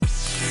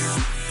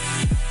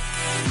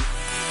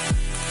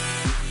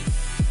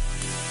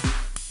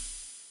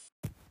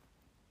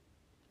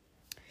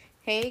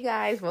Hey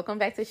guys, welcome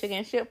back to Sugar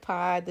and Shit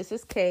Pod. This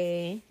is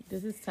Kay.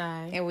 This is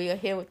Ty. And we are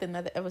here with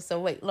another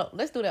episode. Wait, look,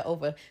 let's do that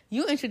over.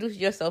 You introduce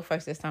yourself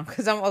first this time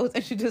because I'm always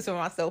introducing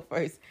myself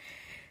first.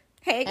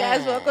 Hey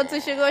guys, welcome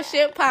to Sugar and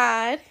Shit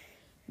Pod.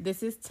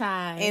 This is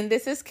Ty. And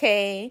this is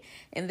Kay.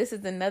 And this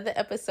is another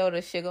episode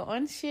of Sugar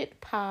on Shit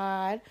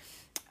Pod.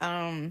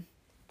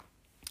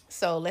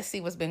 So let's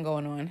see what's been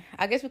going on.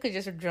 I guess we could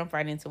just jump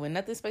right into it.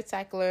 Nothing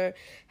spectacular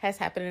has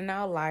happened in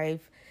our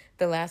life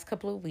the last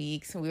couple of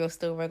weeks. We are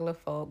still regular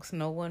folks.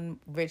 No one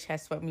rich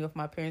has swept me off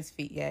my parents'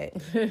 feet yet.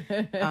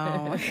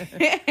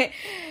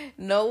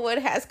 No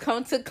one has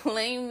come to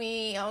claim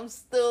me. I'm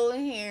still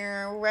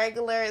here,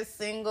 regular,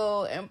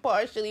 single, and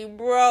partially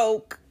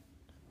broke.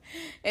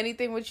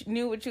 Anything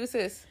new with you,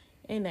 sis?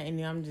 Ain't nothing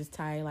new. I'm just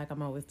tired like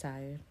I'm always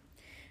tired.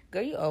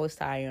 Girl, you always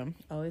tired.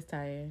 Always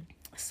tired.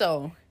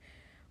 So,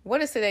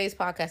 what is today's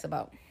podcast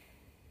about?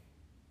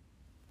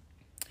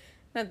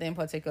 Nothing in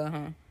particular,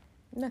 huh?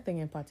 Nothing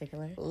in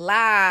particular.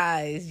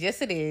 Lies.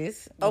 Yes, it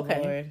is. Okay.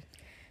 Lord.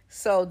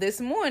 So this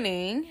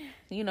morning,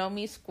 you know,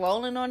 me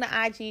scrolling on the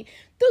IG,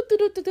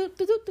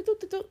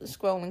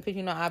 scrolling because,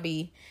 you know, I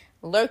be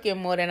lurking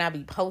more than I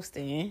be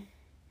posting.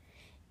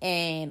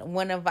 And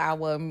one of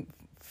our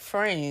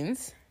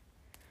friends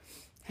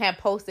had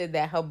posted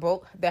that her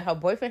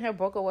boyfriend had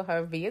broke up with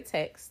her via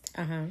text.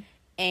 Uh-huh.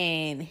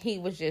 And he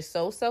was just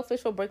so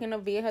selfish for breaking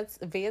up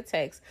via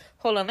text.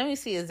 Hold on, let me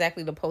see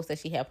exactly the post that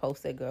she had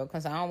posted, girl,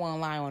 because I don't want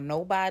to lie on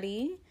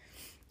nobody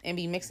and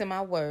be mixing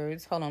my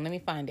words. Hold on, let me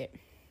find it.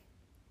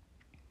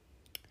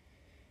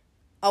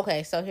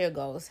 Okay, so here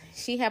goes.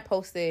 She had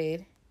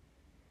posted,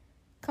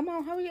 come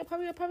on, hurry up.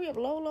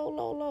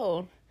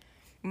 Low.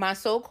 My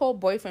so-called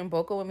boyfriend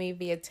broke up with me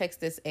via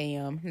text this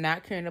AM,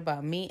 not caring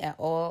about me at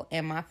all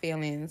and my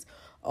feelings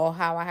or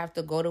how I have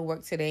to go to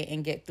work today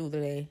and get through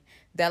the day.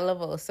 That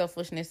level of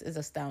selfishness is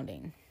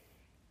astounding.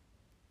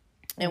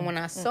 And when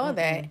I saw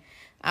that,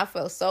 I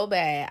felt so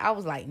bad. I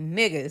was like,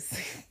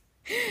 niggas.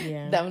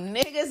 Yeah. Them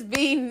niggas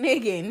be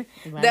nigging.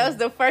 Right. That was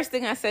the first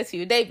thing I said to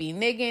you. They be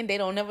nigging. They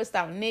don't never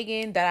stop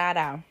nigging.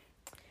 Da.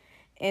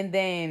 And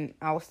then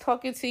I was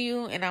talking to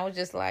you and I was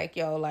just like,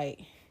 yo, like,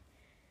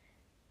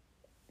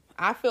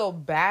 I feel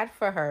bad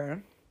for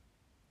her.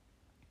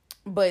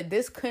 But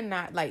this could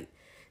not, like...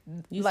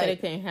 You said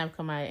it couldn't have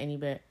come out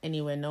anywhere.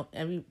 No,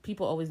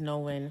 people always know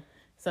when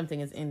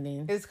something is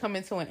ending. It's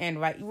coming to an end,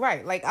 right?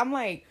 Right. Like, I'm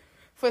like,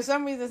 for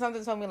some reason,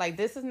 something told me, like,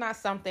 this is not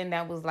something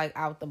that was, like,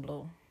 out the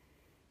blue.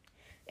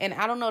 And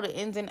I don't know the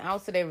ins and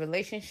outs of their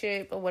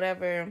relationship or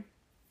whatever.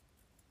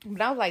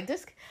 But I was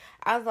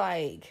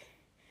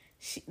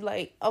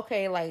like,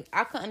 okay, like,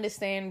 I could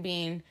understand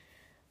being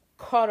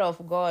caught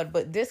off guard,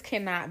 but this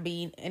cannot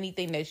be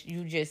anything that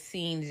you just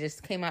seen,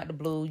 just came out the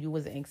blue, you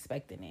wasn't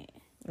expecting it.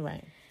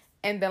 Right.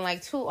 And then,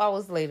 like, 2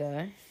 hours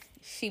later,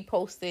 she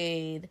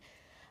posted,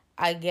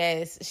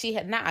 she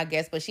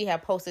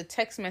had posted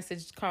text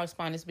message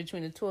correspondence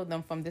between the two of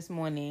them from this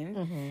morning.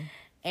 Mm-hmm.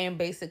 And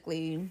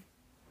basically,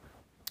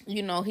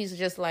 you know, he's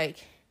just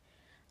like,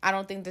 I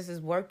don't think this is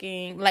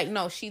working. Like,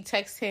 no, she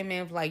texts him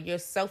and, like, you're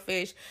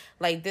selfish.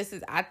 Like,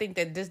 I think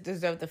that this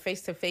deserves the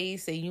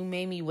face-to-face, and you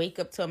made me wake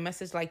up to a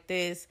message like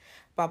this,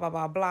 blah, blah,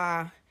 blah,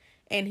 blah.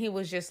 And he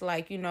was just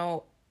like, you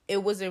know,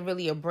 it wasn't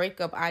really a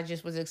breakup. I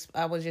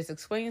was just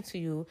explaining to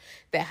you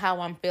that how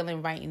I'm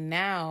feeling right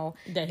now.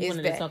 That he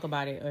wanted to talk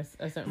about it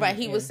or something. Right,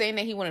 he was saying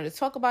that he wanted to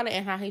talk about it,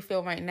 and how he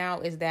feel right now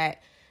is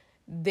that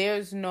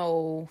there's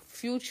no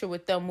future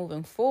with them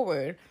moving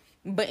forward.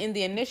 But in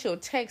the initial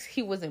text,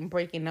 he wasn't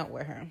breaking up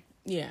with her.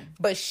 Yeah.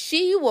 But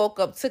she woke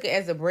up, took it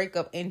as a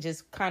breakup, and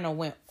just kind of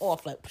went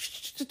off like,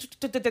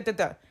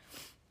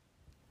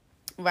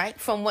 right,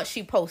 from what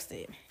she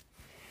posted.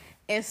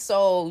 And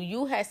so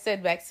you had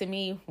said back to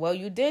me, well,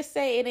 you did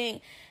say it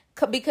ain't,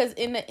 because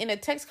in a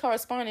text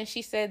correspondence,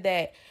 she said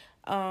that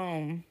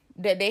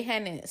that they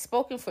hadn't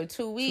spoken for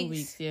 2 weeks. 2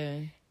 weeks, yeah.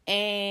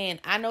 And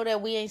I know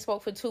that we ain't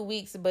spoke for 2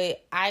 weeks,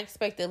 but I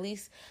expect at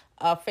least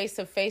a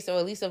face-to-face or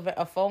at least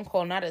a phone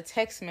call, not a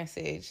text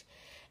message.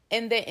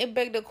 And then it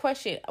begged the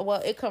question,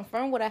 well, it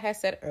confirmed what I had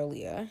said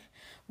earlier,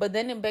 but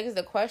then it begs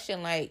the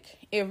question,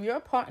 like, if you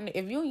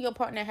and your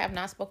partner have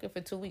not spoken for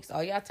 2 weeks,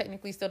 are y'all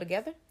technically still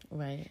together?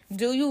 Right.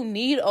 Do you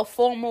need a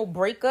formal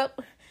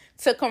breakup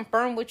to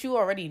confirm what you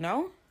already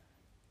know?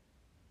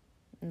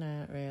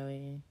 Not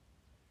really.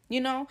 You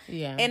know?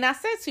 Yeah. And I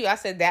said to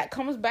you, that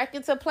comes back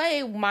into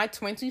play, my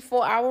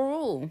 24-hour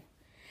rule.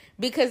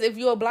 Because if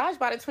you're obliged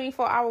by the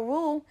 24-hour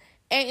rule,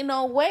 ain't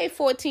no way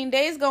 14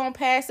 days gonna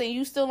pass and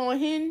you still on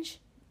Hinge.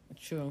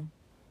 True.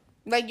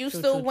 Like, you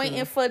still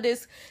waiting for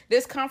this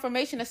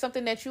confirmation of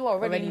something that you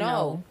already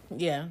know.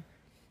 Yeah.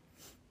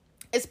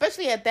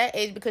 Especially at that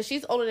age, because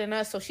she's older than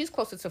us, so she's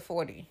closer to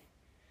 40.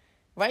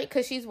 Right?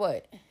 Because she's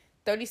what?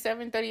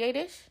 37,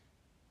 38-ish?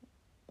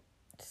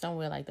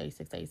 Somewhere like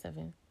 36,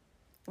 37.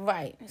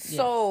 Right. Yeah.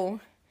 So,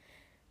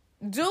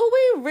 do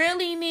we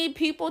really need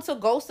people to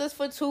ghost us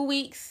for 2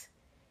 weeks?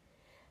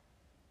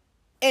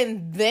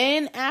 And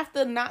then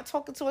after not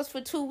talking to us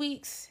for 2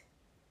 weeks,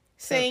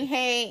 saying,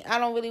 hey, I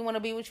don't really want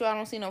to be with you. I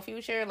don't see no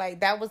future.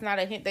 Like, that was not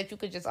a hint that you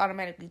could just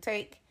automatically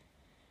take.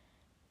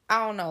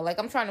 I don't know. Like,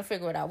 I'm trying to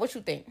figure it out. What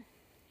you think?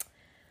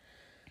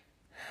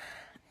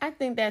 I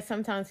think that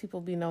sometimes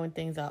people be knowing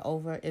things are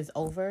over is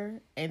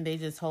over, and they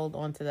just hold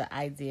on to the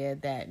idea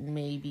that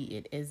maybe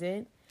it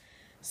isn't.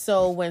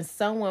 So when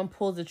someone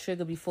pulls the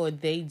trigger before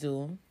they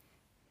do,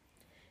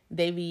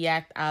 they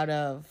react out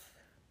of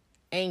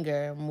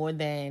anger more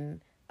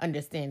than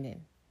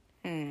understanding.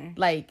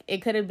 Like, it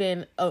could have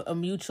been a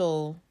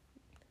mutual,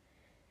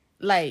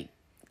 like,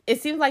 it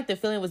seems like the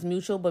feeling was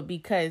mutual, but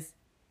because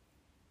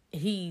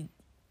he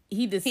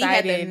decided, He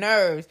had the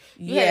nerves.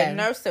 You had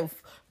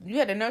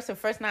the nerves to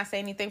first not say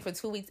anything for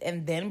 2 weeks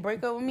and then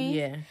break up with me.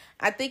 Yeah.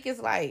 I think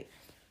it's like,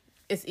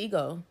 it's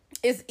ego.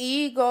 it's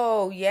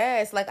ego.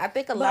 Yes. Like, I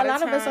think a lot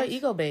of of us are times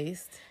ego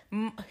based.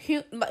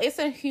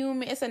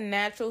 it's a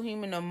natural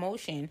human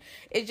emotion.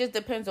 It just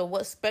depends on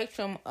what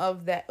spectrum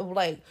of that,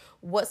 like,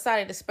 what side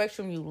of the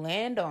spectrum you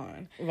land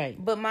on. Right.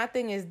 But my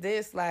thing is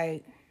this,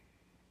 like,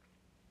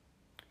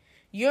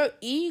 your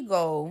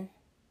ego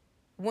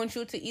wants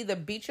you to either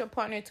beat your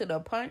partner to the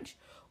punch,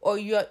 or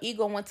your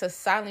ego wants to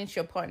silence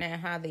your partner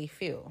and how they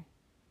feel.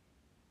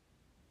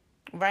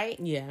 Right?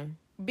 Yeah.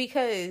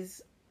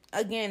 Because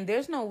again,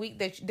 there's no way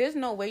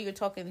you're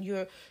talking,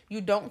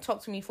 you don't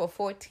talk to me for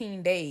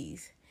 14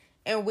 days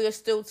and we're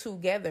still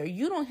together.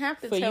 You don't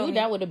have to tell me.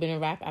 That would have been a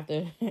wrap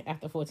after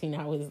 14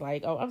 hours.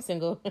 Like, oh, I'm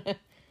single.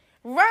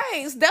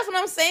 Right. So that's what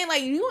I'm saying.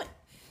 Like,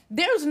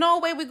 there's no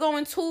way we're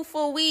going 2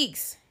 full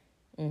weeks.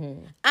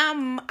 Mm-hmm.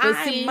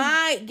 I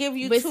might give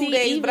you 2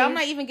 days, but I'm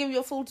not even giving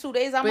you a full 2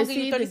 days. I'm going to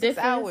give you 36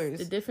 hours.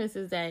 The difference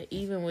is that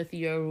even with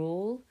your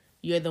rule,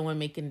 you're the one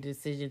making the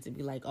decision to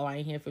be like, oh, I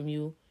ain't hear from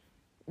you.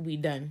 We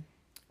done.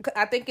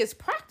 I think it's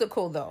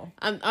practical, though.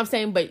 I'm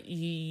saying, but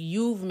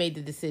you've made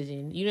the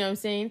decision. You know what I'm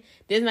saying?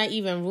 There's not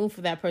even room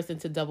for that person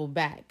to double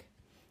back.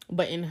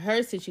 But in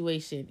her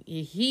situation,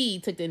 he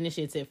took the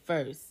initiative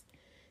first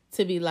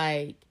to be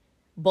like,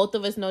 both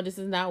of us know this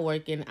is not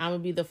working. I'm going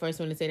to be the first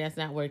one to say that's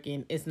not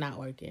working. It's not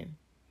working.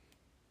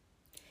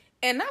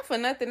 And not for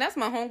nothing, that's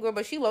my homegirl,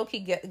 but she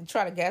low-key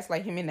try to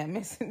gaslight him in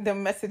the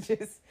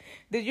messages.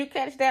 Did you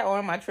catch that, or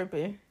am I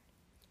tripping?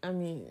 I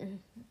mean,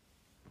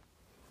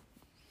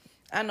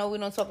 I know we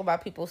don't talk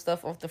about people's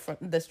stuff off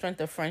the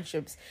strength of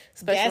friendships,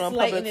 especially on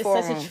public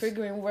forums. Gaslighting is such a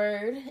triggering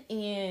word,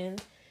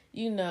 and,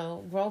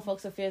 grown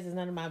folks' affairs is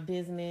none of my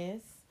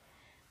business.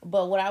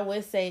 But what I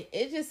would say,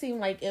 it just seemed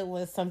like it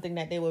was something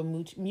that they were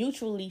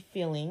mutually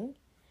feeling.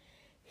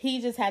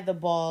 He just had the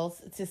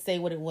balls to say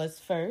what it was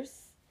first.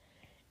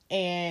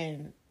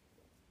 And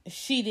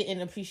she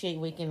didn't appreciate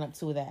waking up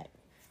to that.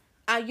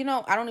 I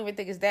don't even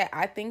think it's that.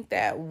 I think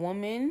that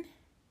woman,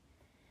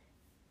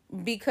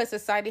 because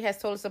society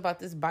has told us about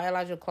this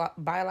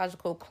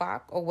biological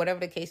clock, or whatever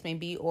the case may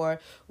be,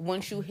 or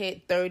once you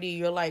hit 30,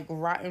 you're like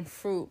rotten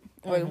fruit,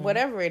 or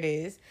whatever it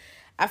is.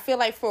 I feel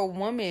like for a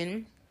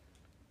woman,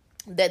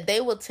 that they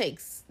would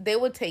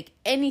take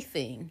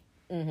anything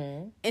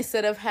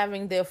instead of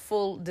having their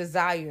full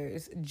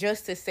desires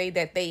just to say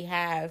that they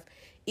have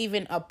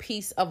even a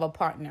piece of a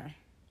partner.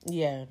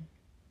 Yeah.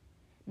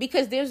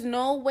 Because there's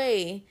no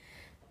way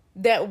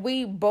that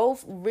we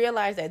both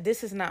realize that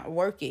this is not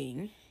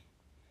working,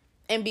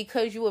 and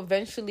because you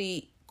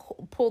eventually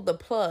pulled the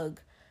plug,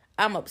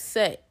 I'm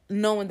upset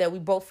knowing that we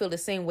both feel the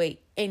same way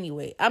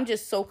anyway. I'm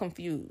just so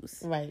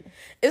confused. Right.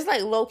 It's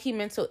like low-key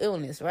mental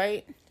illness,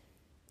 right?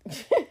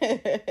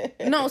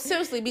 No,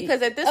 seriously,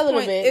 because at this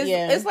point,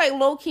 it's like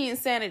low-key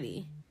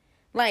insanity.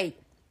 Like,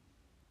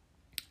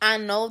 I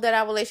know that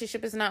our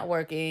relationship is not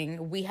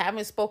working. We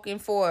haven't spoken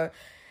for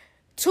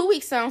 2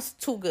 weeks. Sounds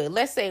too good.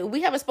 Let's say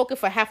we haven't spoken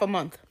for half a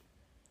month.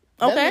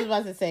 Okay? That's what I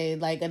was about to say.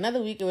 Like,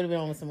 another week, it would have been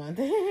almost a month.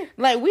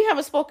 Like, we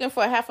haven't spoken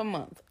for half a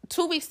month.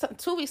 2 weeks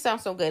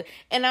sounds so good.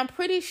 And I'm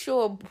pretty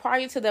sure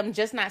prior to them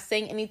just not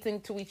saying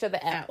anything to each other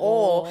at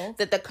all,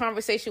 that the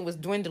conversation was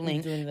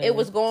dwindling. It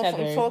was going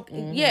from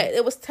talking. Yeah,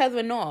 it was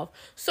tethering off.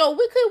 So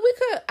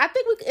I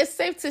think it's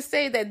safe to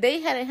say that they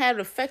hadn't had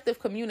effective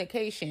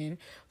communication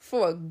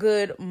for a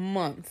good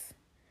month.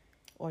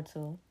 Or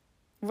two.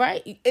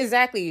 Right?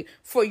 Exactly.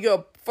 For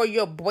your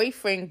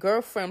boyfriend,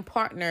 girlfriend,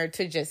 partner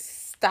to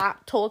just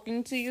stop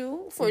talking to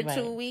you for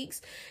 2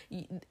 weeks,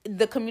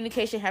 the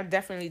communication have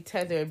definitely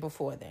tethered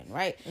before then,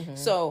 right?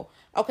 So,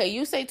 okay,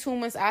 you say 2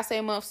 months, I say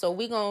a month, so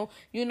we gonna,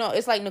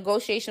 it's like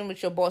negotiation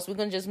with your boss. We're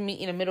gonna just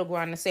meet in the middle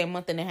ground and say a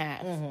month and a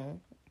half.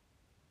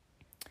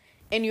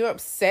 And you're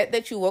upset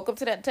that you woke up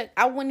to that text.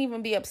 I wouldn't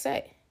even be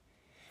upset.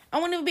 I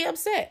wouldn't even be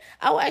upset.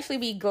 I would actually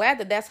be glad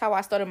that that's how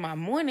I started my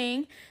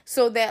morning,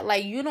 so that,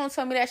 like, you don't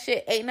tell me that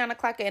shit 8, 9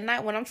 o'clock at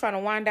night when I'm trying to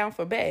wind down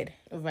for bed.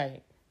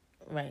 Right.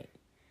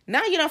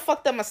 Now you done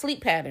fucked up my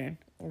sleep pattern.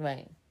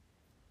 Right.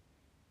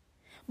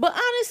 But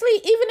honestly,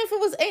 even if it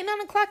was 8,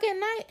 9 o'clock at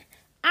night,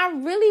 I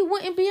really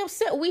wouldn't be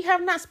upset. We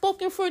have not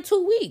spoken for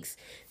 2 weeks.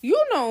 You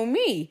know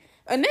me.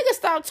 A nigga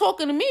stopped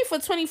talking to me for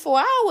 24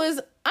 hours.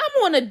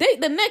 I'm on a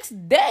date the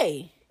next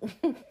day.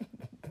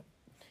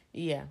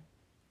 Yeah.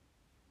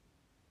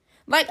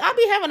 Like, I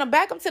be having a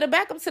backup to the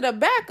backup to the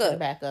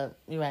backup.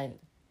 You're right.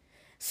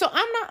 So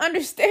I'm not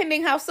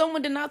understanding how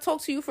someone did not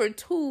talk to you for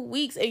 2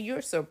 weeks and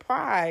you're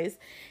surprised,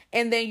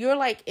 and then you're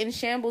like in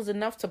shambles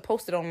enough to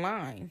post it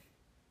online.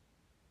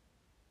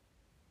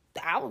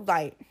 I was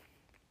like,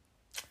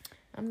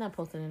 I'm not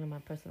posting any of my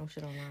personal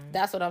shit online.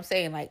 that's what I'm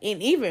saying. Like,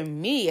 and even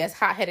me, as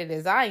hot-headed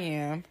as I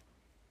am,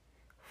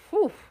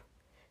 whew,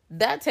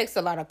 that takes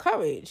a lot of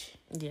courage.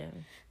 Yeah.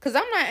 Because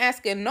I'm not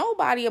asking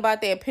nobody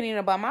about their opinion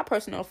about my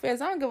personal affairs.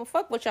 I don't give a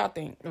fuck what y'all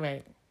think.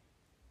 Right.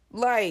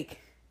 Like,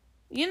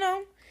 you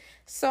know?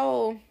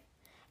 So,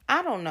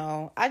 I don't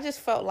know. I just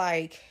felt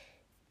like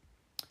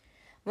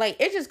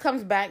it just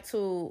comes back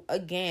to,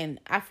 again,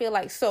 I feel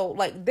like, so,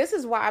 like, this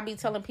is why I be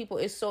telling people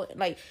it's so,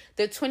 like,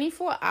 the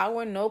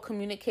 24-hour no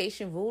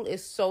communication rule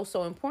is so,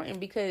 so important,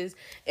 because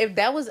if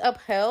that was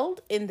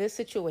upheld in this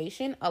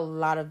situation, a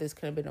lot of this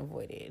could have been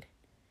avoided.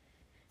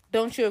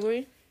 Don't you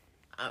agree?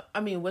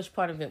 I mean, which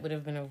part of it would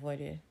have been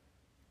avoided?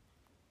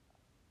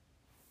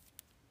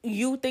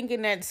 You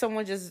thinking that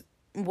someone just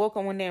woke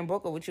up one day and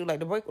broke up with you, like,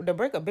 the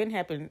breakup been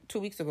happened 2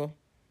 weeks ago,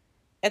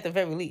 at the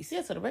very least.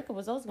 Yeah, so the breakup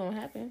was always going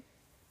to happen.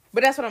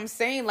 But that's what I'm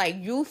saying. Like,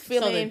 you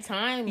feeling,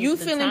 feeling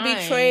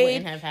betrayed.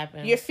 wouldn't have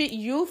happened.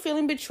 You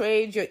feeling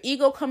betrayed. Your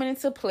ego coming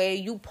into play.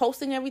 You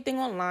posting everything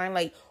online.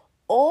 Like,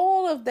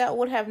 all of that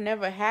would have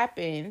never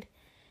happened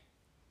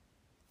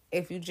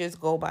if you just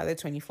go by the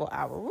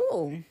 24-hour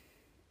rule.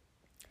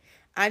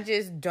 I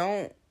just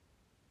don't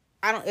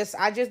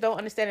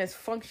understand as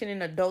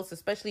functioning adults,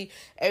 especially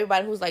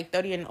everybody who's like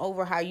 30 and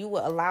over, how you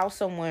would allow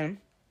someone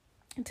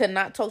to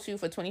not talk to you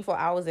for 24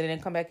 hours and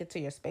then come back into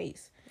your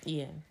space.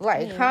 Yeah.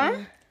 Like, huh?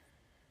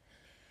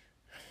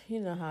 You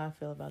know how I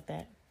feel about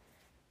that.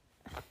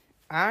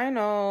 I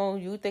know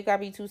you think I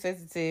be too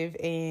sensitive,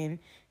 and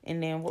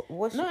then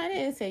what? No, I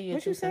didn't say you're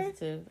too say?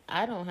 sensitive.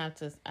 I don't have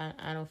to.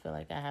 I don't feel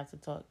like I have to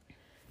talk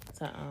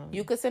to.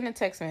 You could send a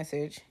text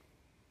message.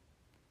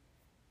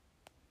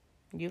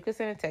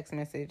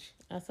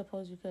 I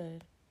suppose you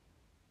could.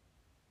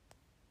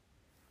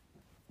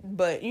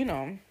 But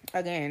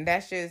again,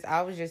 that's just.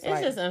 I was just.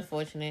 It's just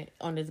unfortunate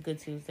on this Good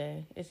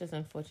Tuesday. It's just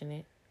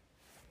unfortunate.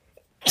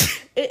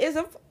 It is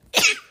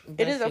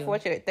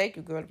unfortunate. Thank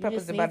you, girl. The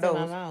peppers in my nose.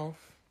 In my mouth.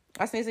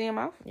 I sneeze in your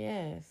mouth?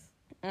 Yes.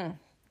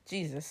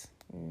 Jesus.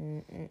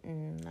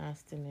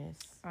 Nastiness.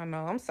 I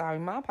know. I'm sorry.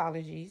 My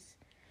apologies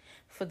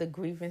for the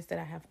grievance that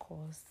I have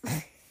caused.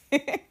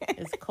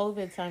 It's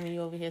COVID time and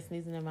you over here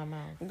sneezing in my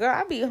mouth. Girl,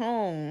 I'll be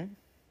home.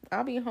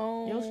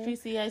 Your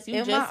street ass.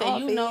 You just said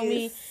you know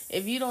me.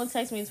 If you don't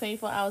text me in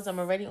 24 hours, I'm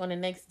already on the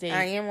next date.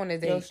 I am on a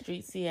date. Your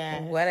street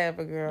ass.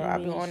 Whatever, girl.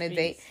 I'll be on a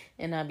date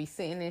and I'll be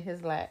sitting in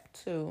his lap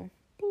too.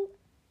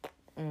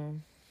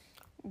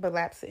 But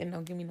lap sitting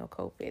don't give me no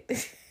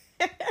COVID.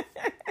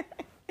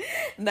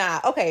 Nah,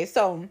 okay,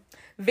 so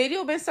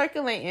video been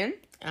circulating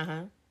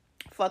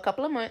for a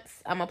couple of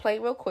months. I'm gonna play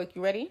it real quick.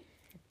 You ready?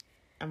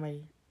 I'm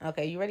ready.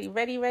 Okay, you ready?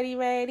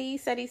 Ready.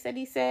 Steady.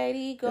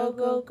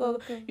 Go.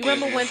 You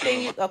remember one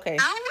thing? Okay.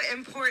 How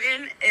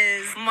important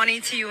is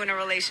money to you in a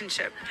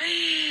relationship?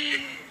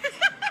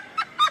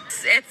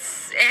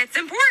 It's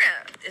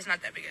important. It's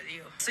not that big of a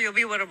deal. So you'll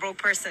be with a broke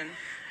person.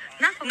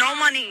 No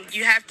money.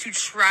 You have to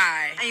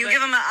try. And you give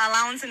them an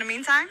allowance in the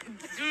meantime?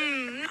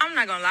 I'm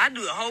not gonna lie. I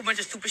do a whole bunch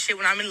of stupid shit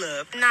when I'm in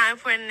love. Not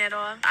important at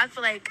all. I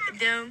feel like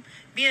them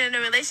being in a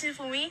relationship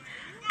with me,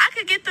 I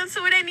could get them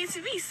to where they need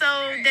to be. So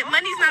that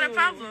money's not a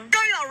problem. Go,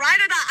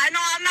 ride or die. I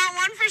know I'm not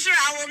one for sure.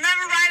 I will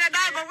never ride or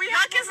die, but we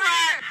have to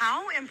ride.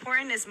 How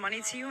important is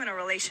money to you in a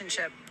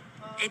relationship?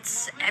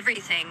 It's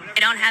everything. If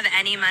I don't have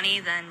any money,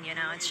 then,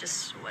 it's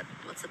just,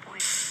 what's the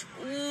point?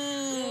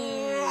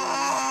 Ooh.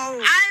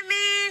 I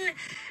mean,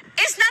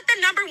 it's not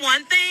the number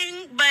one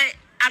thing, but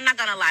I'm not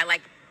gonna lie.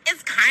 Like,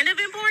 it's kind of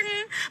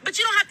important, but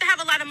you don't have to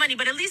have a lot of money,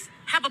 but at least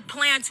have a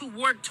plan to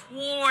work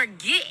toward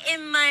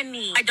getting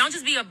money. Like, don't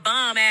just be a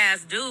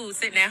bum-ass dude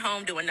sitting at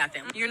home doing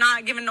nothing. You're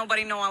not giving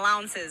nobody no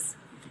allowances.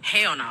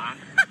 Hell no.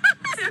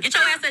 Get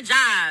your ass a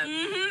job.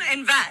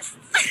 Invest.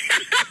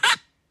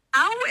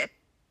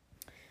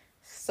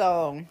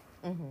 So,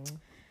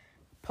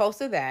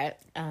 posted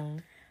that.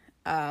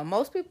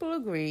 Most people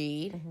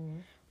agreed.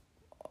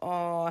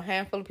 A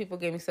handful of people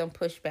gave me some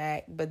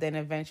pushback, but then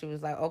eventually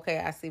was like, okay,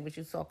 I see what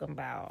you're talking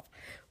about.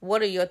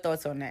 What are your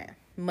thoughts on that?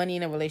 Money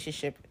in a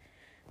relationship.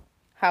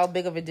 How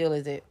big of a deal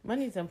is it?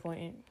 Money's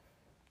important.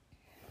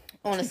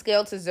 On a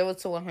scale to 0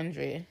 to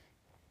 100.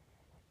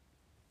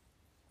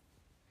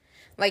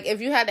 Like,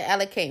 if you had to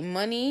allocate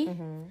money,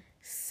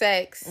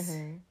 sex,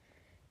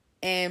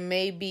 and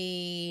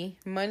maybe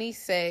money,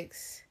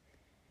 sex,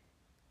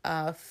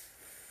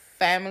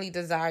 family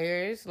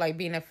desires, like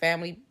being a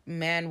family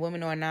man,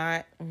 woman, or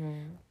not.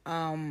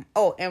 And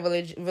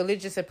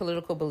religious and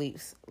political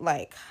beliefs.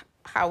 Like,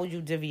 how would you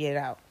divvy it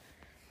out?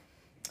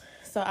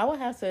 So I would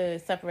have to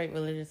separate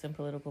religious and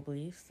political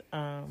beliefs.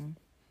 I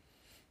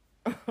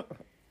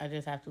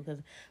just have to, because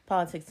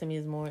politics to me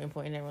is more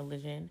important than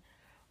religion.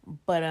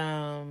 But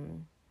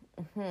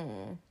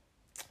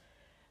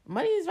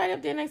money is right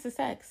up there next to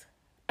sex.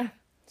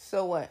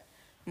 So what?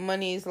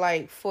 Money is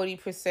like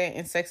 40%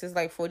 and sex is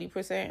like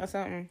 40% or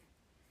something?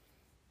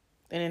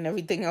 And then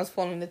everything else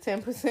falling to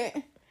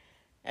 10%.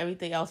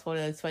 Everything else for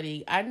the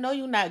 20. I know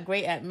you're not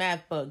great at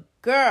math, but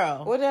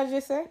girl, What did I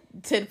just say?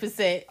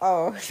 10%.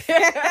 Oh.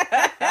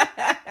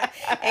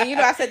 And you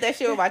know I said that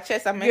shit with my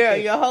chest. I meant Girl,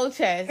 it. your whole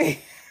chest.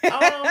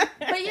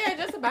 But yeah,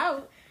 just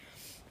about.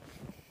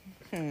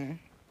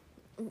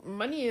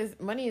 Money is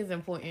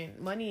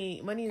important. Money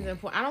is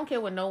important. I don't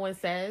care what no one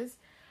says,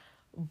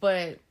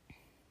 but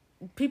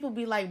people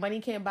be like, money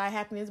can't buy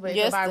happiness, but it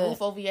Yes, can buy a the-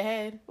 roof over your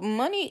head.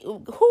 Money.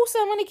 Who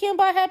said money can't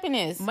buy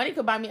happiness? Money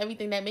could buy me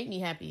everything that make me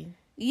happy.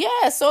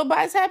 Yeah, so it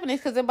buys happiness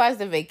because it buys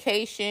the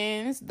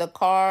vacations, the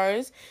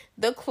cars,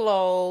 the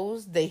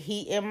clothes, the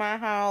heat in my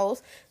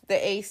house,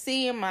 the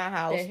AC in my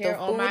house, The the hair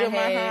on food my in my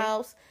head.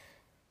 house,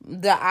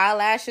 the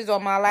eyelashes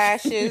on my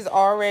lashes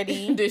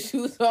already. The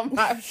shoes on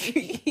my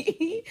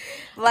feet.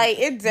 Like,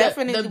 it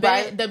definitely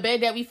buys the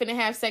bed that we finna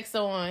have sex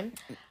on.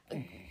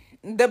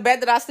 the bed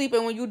that I sleep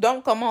in when you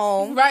don't come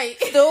home. Right.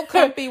 Still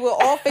comfy with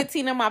all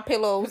 15 of my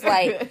pillows.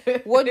 Like,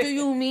 what do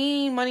you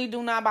mean money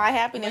do not buy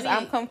happiness?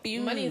 I'm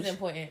confused. Money is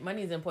important.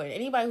 Money is important.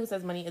 Anybody who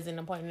says money isn't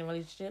important in a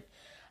relationship,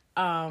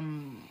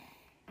 I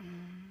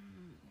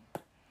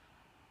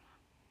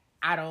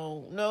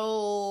don't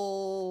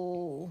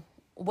know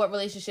what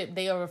relationship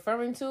they are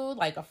referring to,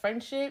 like a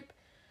friendship,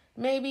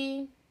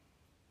 maybe.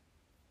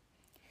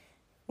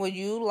 Would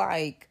you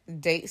like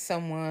date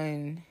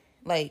someone?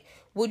 Like,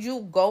 would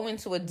you go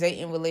into a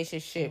dating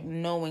relationship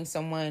knowing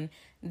someone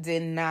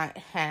did not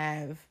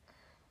have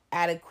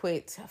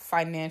adequate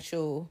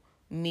financial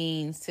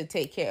means to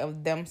take care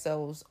of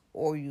themselves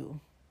or you?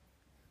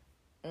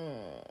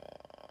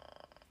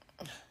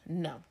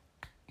 No.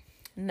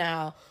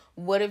 Now,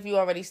 what if you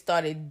already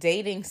started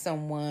dating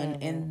someone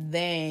and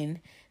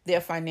then their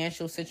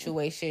financial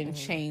situation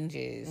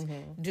changes?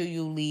 Do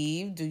you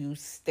leave? Do you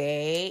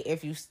stay?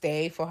 If you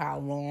stay, for how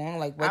long?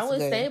 Like, what's I would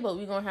good? say, but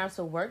we're going to have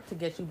to work to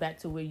get you back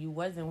to where you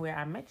was and where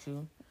I met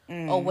you.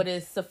 Or what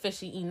is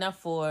sufficient enough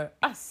for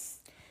us.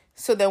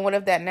 So then what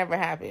if that never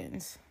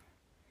happens?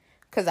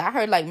 Because I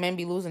heard, like, men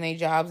be losing their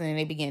jobs and then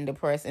they be getting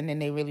depressed and then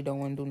they really don't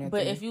want to do nothing.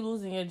 But if you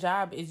losing your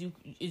job, is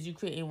you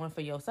creating one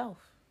for yourself?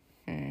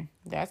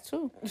 That's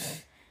true.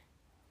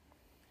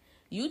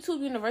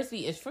 YouTube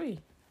University is free.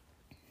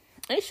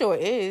 It sure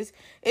is.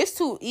 It's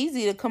too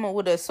easy to come up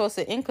with a source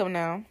of income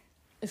now.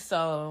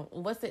 So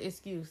what's the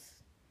excuse?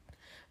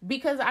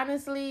 Because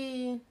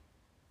honestly,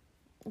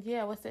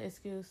 yeah, what's the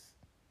excuse?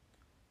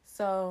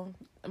 So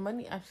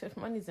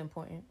money's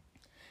important.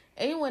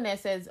 Anyone that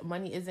says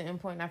money isn't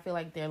important, I feel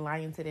like they're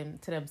lying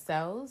to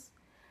themselves.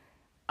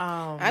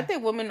 I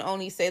think women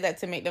only say that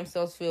to make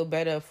themselves feel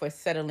better for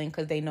settling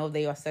because they know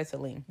they are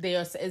settling. They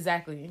are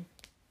exactly.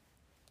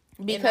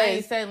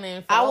 Because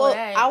settling for all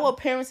that. our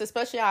parents,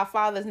 especially our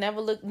fathers,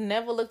 never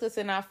looked us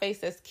in our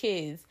face as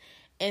kids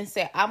and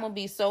said, "I'm gonna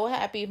be so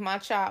happy if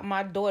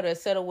my daughter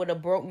settle with a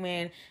broke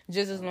man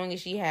just as long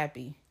as she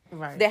happy."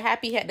 Right. The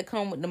happy had to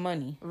come with the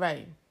money.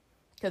 Right.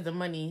 Because the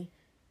money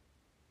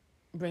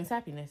brings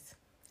happiness.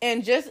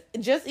 And just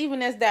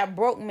even as that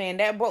broke man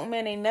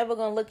ain't never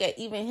gonna look at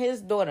even his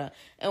daughter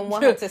and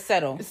want her to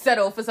settle.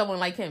 Settle for someone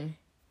like him.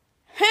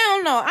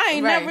 Hell no, I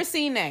ain't Right. never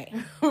seen that.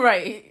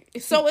 Right.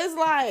 So it's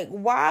like,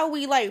 why are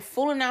we like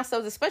fooling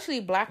ourselves, especially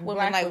black women?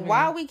 Black like, women.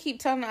 why we keep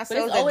telling But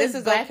ourselves it's that always this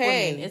is black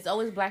okay? women. It's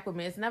always black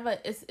women. It's never.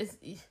 It's.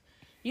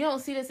 You don't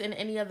see this in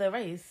any other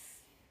race.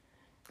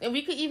 And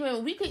we could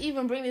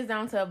even bring this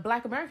down to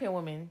Black American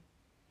women.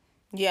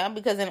 Yeah,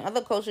 because in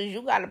other cultures,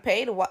 you gotta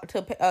pay you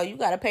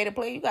gotta pay to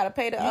play, you gotta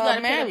pay to You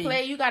gotta pay marry. to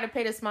play. You gotta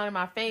pay to smile in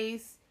my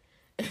face.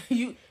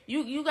 you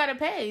gotta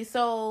pay.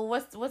 So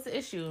what's the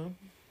issue?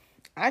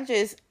 I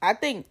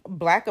think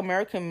Black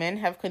American men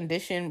have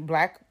conditioned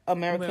Black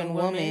American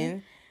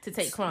women to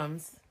take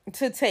crumbs.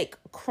 to take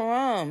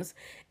crumbs,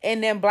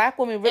 and then Black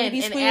women really be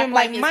And screaming act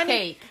like like it's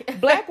money.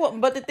 cake.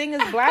 But the thing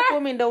is, Black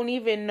women don't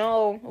even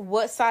know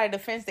what side of the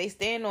fence they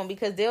stand on,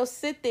 because they'll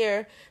sit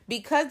there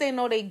because they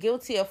know they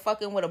guilty of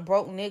fucking with a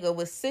broke nigga.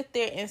 Would sit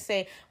there and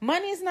say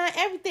money's not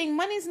everything,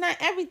 money's not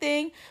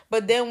everything.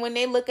 But then when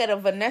they look at a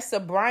Vanessa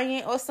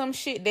Bryant or some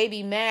shit, they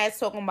be mad,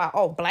 talking about,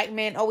 oh, Black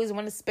men always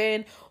want to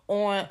spend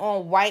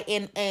on white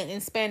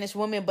and Spanish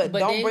women, but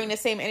don't then, bring the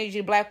same energy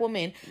to Black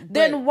women.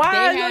 Then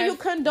why are you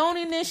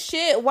condoning this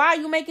shit? Why are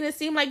you making it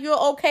seem like you're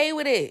okay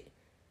with it?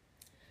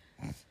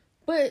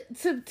 But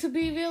to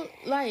be real,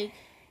 like,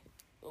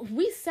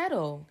 we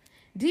settle.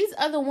 These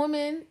other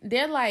women,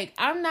 they're like,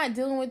 I'm not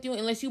dealing with you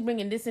unless you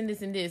bringing this and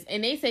this and this.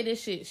 And they say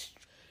this shit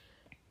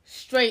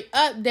straight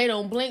up. They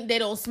don't blink. They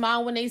don't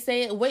smile when they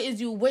say it. What is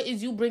you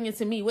bringing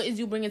to me? What is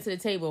you bringing to the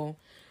table?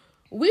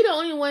 We the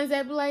only ones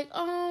that be like,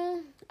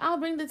 oh, I'll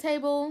bring the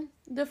table,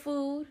 the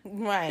food,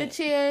 right, the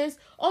chairs.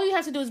 All you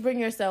have to do is bring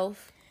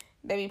yourself.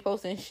 They be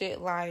posting shit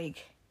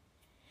like,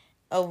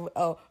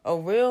 a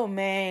real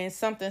man,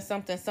 something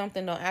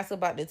don't ask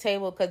about the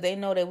table because they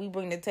know that we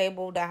bring the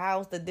table, the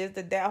house, the this,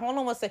 the that. Hold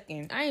on 1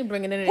 second. I ain't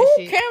bringing it in. Who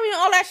Shit. carrying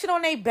all that shit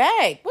on their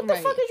back? What the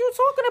Right. fuck is you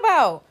talking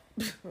about?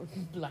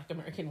 Black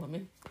American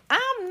woman.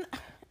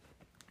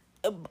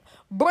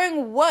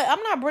 Bring what?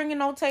 I'm not bringing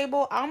no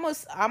table.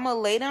 I'm a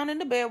lay down in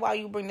the bed while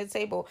you bring the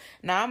table.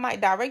 Now I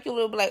might direct you a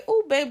little bit like,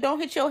 "Ooh, babe, don't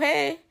hit your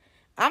head."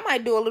 I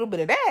might do a little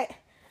bit of that.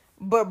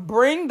 But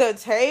bring the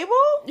table?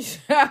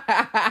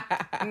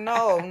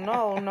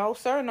 No,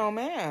 sir, no,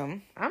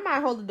 ma'am. I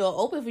might hold the door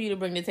open for you to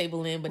bring the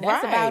table in, but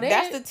that's about it.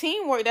 That's the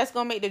teamwork that's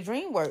gonna make the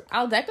dream work.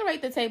 I'll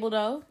decorate the table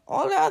though.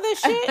 All the other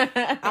shit,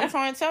 I'm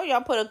trying to tell you, I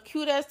put a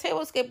cute ass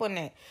tablescape on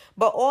that.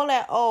 But all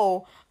that,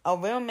 a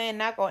real man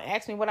not gonna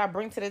ask me what I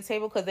bring to the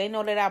table because they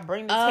know that I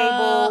bring the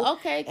table.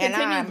 Okay,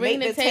 continue bring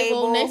the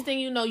table. Next thing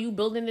you know, you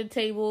building the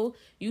table,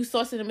 you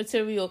sourcing the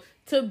material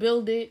to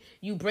build it,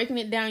 you breaking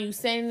it down, you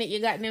sanding it your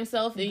goddamn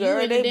self, and girl,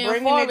 you in the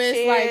damn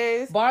forest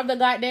like Barb the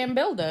goddamn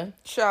builder.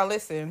 Child,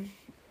 listen,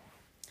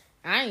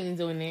 I ain't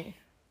doing it.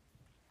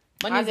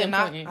 Money's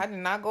important. I did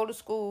not go to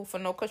school for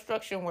no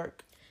construction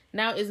work.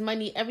 Now, is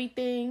money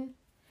everything?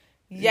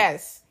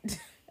 Yes.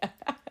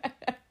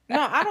 No,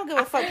 I don't give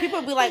a fuck.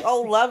 People be like,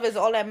 "Oh, love is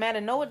all that matter."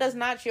 No, it does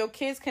not. Your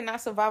kids cannot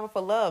survive off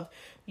of love.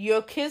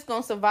 Your kids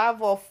gonna survive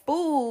off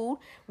food,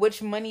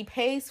 which money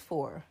pays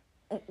for.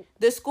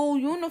 The school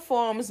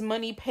uniforms,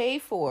 money pay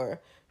for.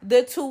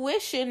 The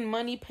tuition,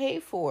 money pay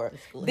for.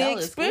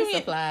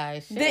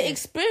 The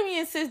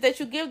experiences that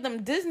you give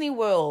them, Disney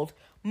World,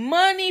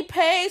 money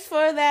pays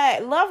for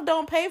that. Love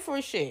don't pay for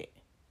shit.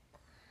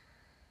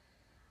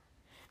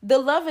 The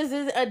love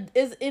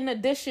is in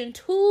addition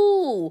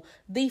to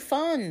the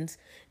funds.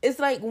 It's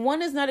like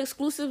one is not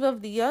exclusive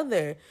of the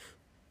other.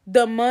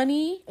 The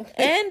money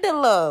and the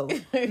love.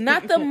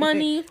 Not the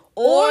money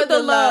or the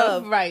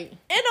love. Right.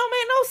 It don't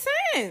make no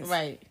sense.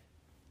 Right.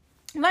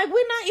 Like,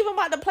 we're not even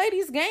about to play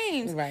these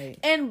games. Right.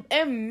 And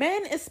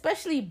men,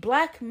 especially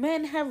black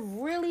men, have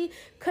really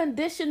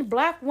conditioned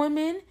black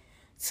women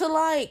to,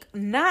 like,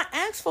 not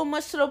ask for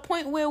much to the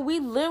point where we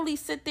literally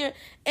sit there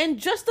and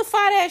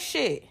justify that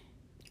shit.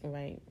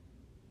 Right.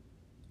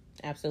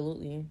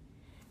 Absolutely.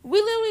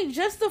 We literally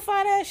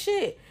justify that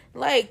shit.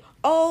 Like,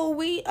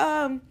 we,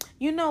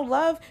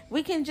 love,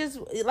 we can just,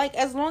 like,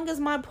 as long as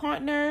my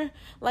partner,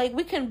 like,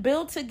 we can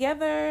build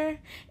together,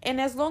 and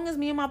as long as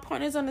me and my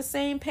partner's on the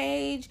same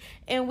page,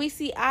 and we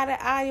see eye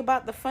to eye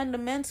about the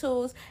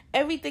fundamentals,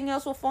 everything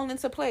else will fall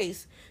into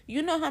place.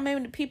 You know how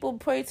many people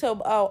pray to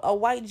a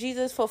white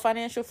Jesus for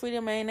financial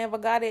freedom and they never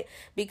got it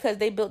because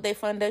they built their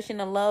foundation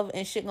of love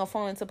and shit gonna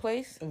fall into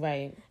place?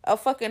 Right. A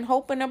fucking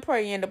hope and a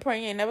prayer, and the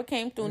prayer never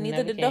came through,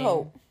 neither did the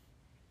hope.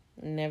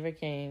 Never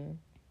came.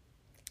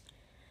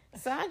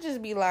 So I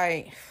just be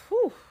like,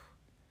 whew.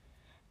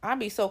 I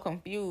be so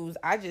confused.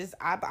 I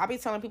be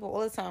telling people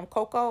all the time,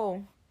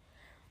 Coco,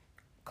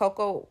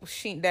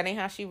 that ain't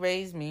how she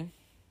raised me.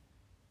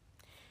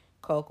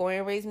 Coco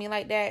ain't raised me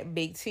like that.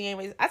 Big T ain't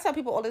raised. I tell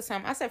people all the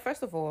time, I said,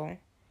 first of all,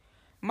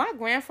 my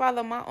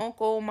grandfather, my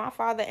uncle, my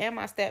father, and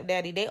my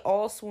stepdaddy, they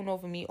all swoon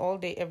over me all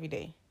day, every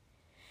day.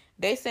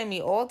 They send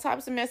me all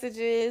types of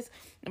messages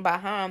about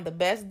how I'm the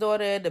best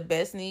daughter, the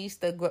best niece,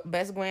 the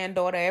best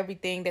granddaughter,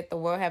 everything that the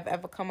world have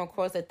ever come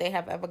across, that they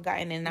have ever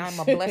gotten, and I'm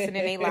a blessing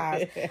in their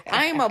lives.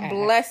 I am a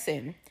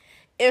blessing.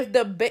 If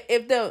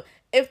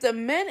the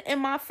men in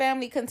my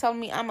family can tell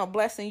me I'm a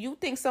blessing, you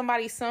think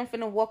somebody's son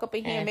finna walk up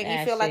in here and make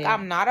me feel like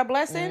I'm not a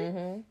blessing?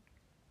 Mm-hmm.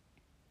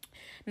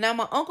 Now,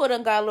 my uncle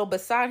done got a little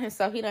beside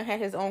himself. He done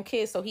had his own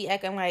kids, so he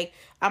acting like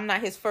I'm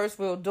not his first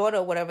real daughter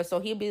or whatever, so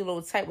he'll be a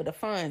little tight with the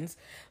funds.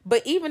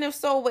 But even if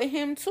so, with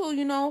him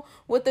too,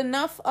 with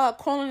enough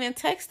calling and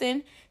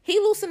texting, he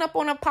loosened up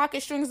on the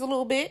pocket strings a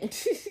little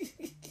bit.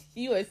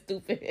 You are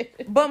stupid.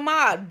 But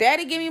my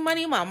daddy give me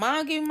money, my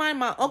mom give me money,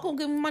 my uncle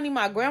give me money,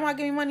 my grandma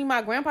give me money,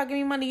 my grandpa give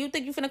me money. You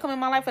think you finna come in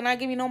my life and not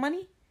give me no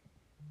money?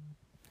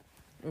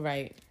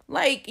 Right.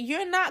 Like,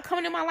 you're not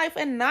coming in my life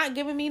and not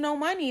giving me no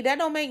money. That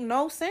don't make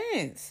no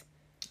sense.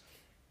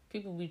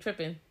 People be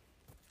tripping.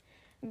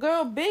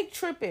 Girl, big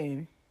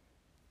tripping.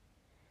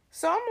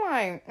 So I'm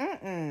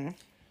like,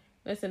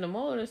 Listen, the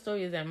moral of the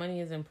story is that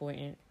money is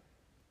important.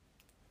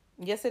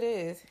 Yes, it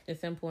is.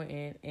 It's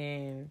important.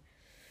 And,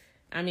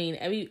 I mean,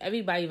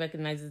 everybody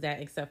recognizes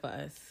that except for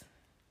us.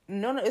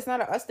 No, it's not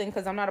a us thing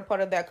because I'm not a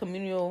part of that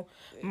communal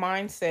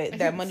mindset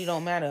that money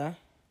don't matter.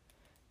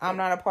 I'm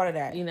not a part of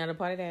that. You're not a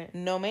part of that?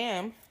 No,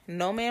 ma'am.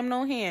 No, ma'am,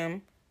 no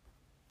ham.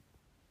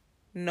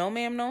 No,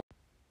 ma'am, no.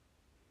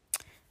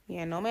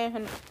 Yeah, no,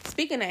 ma'am.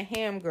 Speaking of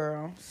ham,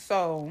 girl.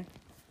 So,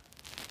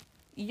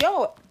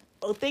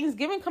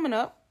 Thanksgiving coming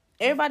up.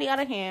 Everybody out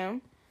of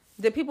ham.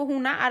 The people who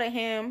not out of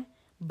ham,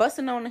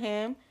 busting on the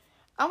ham.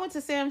 I went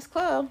to Sam's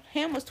Club.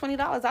 Ham was $20.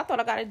 I thought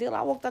I got a deal.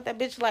 I walked out that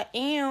bitch like,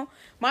 ew.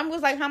 Mom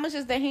was like, how much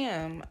is the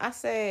ham? I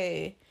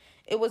said,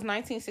 it was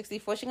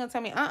 $19.64. She gonna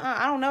tell me,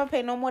 I don't never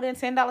pay no more than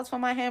 $10 for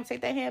my ham.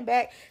 Take that ham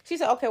back. She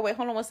said, okay, wait,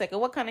 hold on 1 second.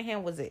 What kind of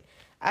ham was it?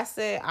 I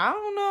said, I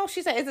don't know.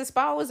 She said, is it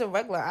spout or is it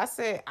regular? I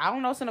said, I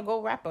don't know. It's in a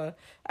gold wrapper.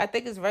 I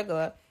think it's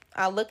regular.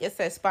 I look, it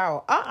says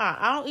spiral.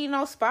 I don't eat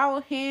no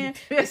spiral ham.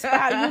 The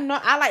spiral, you know,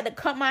 I like to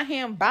cut my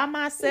ham by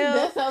myself.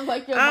 That sounds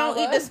like your I don't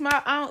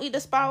mama. I don't eat the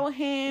spiral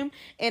ham,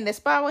 and the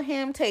spiral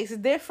ham tastes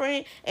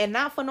different, and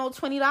not for no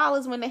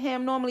 $20 when the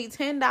ham normally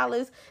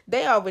 $10.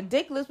 They are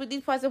ridiculous with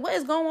these prices. What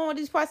is going on with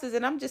these prices?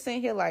 And I'm just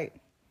sitting here like,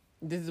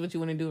 This is what you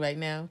want to do right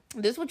now.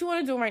 this is what you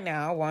want to do right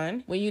now.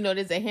 One. When you know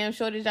there's a ham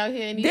shortage out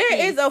here in these There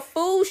streets. is a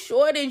food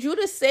shortage. You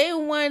the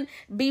same one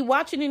be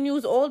watching the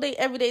news all day,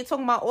 every day,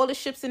 talking about all the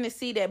ships in the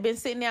sea that been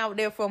sitting out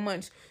there for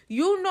months.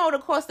 You know the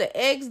cost of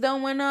eggs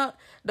done went up.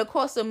 The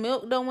cost of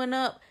milk done went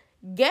up.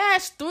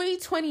 Gas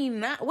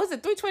 $3.29. Was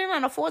it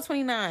 $3.29 or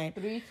 $4.29?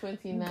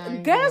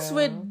 $3.29. Gas girl.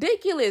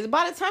 ridiculous.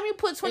 By the time you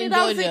put $20 In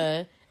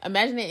Georgia.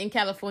 Imagine it in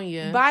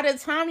California. by the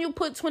time you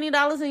put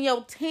 $20 in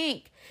your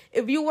tank,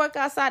 if you work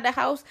outside the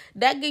house,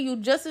 that give you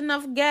just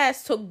enough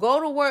gas to go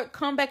to work,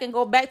 come back, and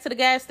go back to the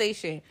gas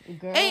station.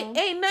 Girl. Ain't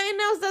nothing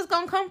else that's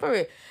gonna comfort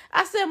it.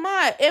 I said,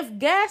 Ma, if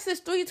gas is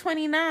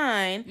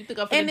 $3.29, You think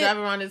I'm finna drive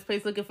around this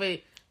place looking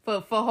for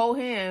whole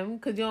ham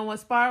because you don't want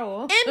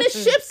spiral? and the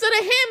ships of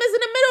the ham is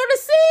in the middle of the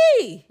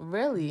sea.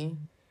 Really?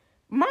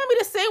 Mommy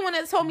the same one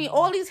that told me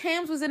all these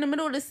hams was in the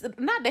middle of the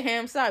not the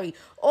ham, sorry.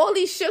 All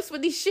these ships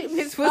with these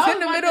shipments was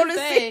in the middle of the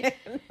sea.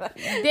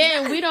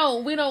 Damn, we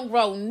don't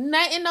grow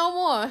nothing no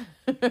more.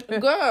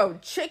 Girl,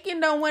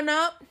 chicken done went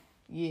up.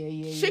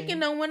 Yeah.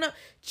 Chicken done went up.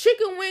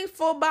 Chicken wings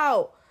for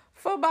about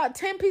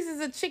 10 pieces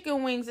of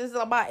chicken wings is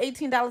about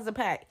 $18 a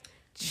pack.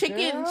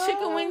 Chicken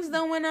wings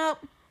done went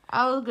up.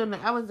 I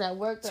was at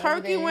work.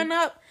 Turkey went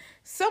up.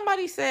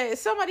 Somebody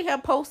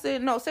had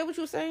posted. No, say what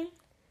you were saying.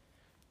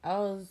 I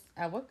was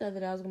at work the other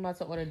day. I was about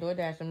to order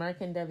DoorDash,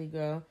 American Deli,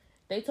 girl.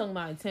 They talking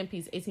about a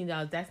 10-piece,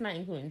 $18. That's not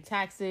including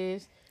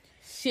taxes,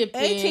 shipping.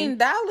 $18?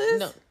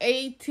 No,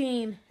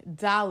 $18.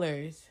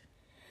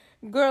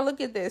 Girl, look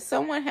at this.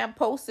 Someone had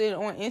posted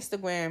on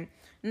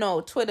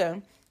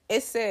Twitter.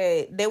 It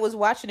said they was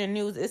watching the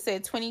news. It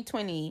said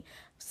 2020,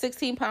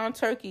 16-pound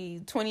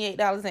turkey,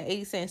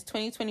 $28.80.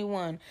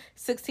 2021,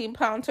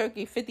 16-pound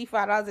turkey,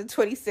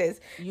 $55.20.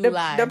 You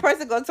lie. The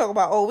person gonna talk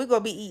about, we're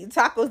gonna be eating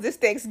tacos this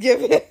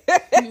Thanksgiving.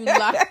 You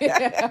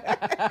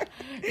lie.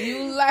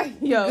 You lie,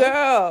 yo.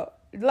 Girl,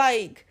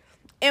 like,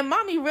 and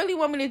mommy really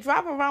want me to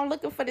drive around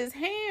looking for this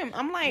ham.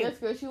 I'm like, This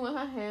girl, she want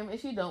her ham and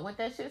she don't want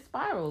that shit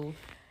spiraled.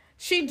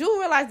 she do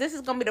realize this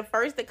is going to be the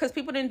first, because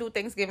people didn't do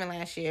Thanksgiving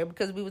last year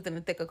because we was in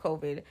the thick of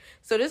COVID.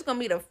 So this is going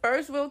to be the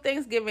first real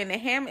Thanksgiving. The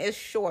ham is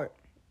short.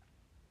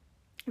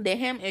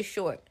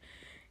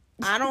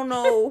 I don't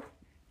know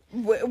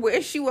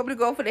where she want me to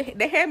go for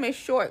the ham is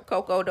short,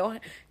 Coco.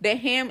 The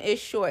ham is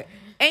short.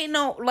 Ain't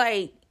no,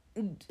 like,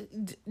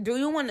 do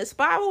you want it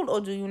spiraled or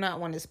do you not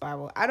want it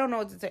spiraled? I don't know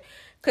what to say.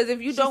 Because if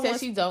you don't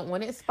want, she don't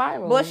want it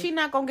spiraled. well, she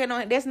not going to get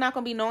no, there's not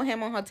going to be no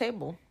ham on her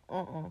table.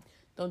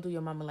 Don't do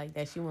your mama like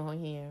that. She want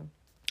her ham.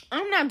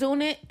 I'm not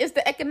doing it. It's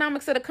the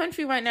economics of the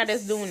country right now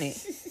that's doing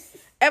it.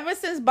 Ever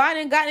since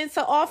Biden got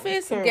into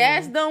office,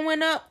 gas done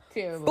went up.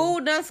 Terrible.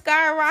 Food done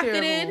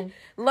skyrocketed. Terrible.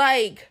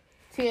 Like,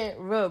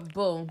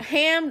 terrible.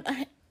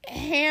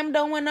 ham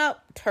done went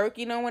up.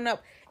 Turkey done went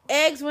up.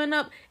 Eggs went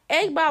up.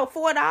 Egg about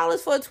 $4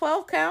 for a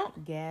 12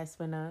 count. Gas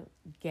went up.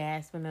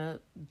 Gas went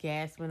up.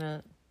 Gas went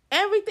up.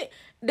 Everything.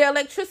 The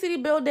electricity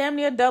bill damn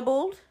near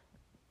doubled.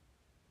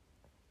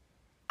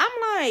 I'm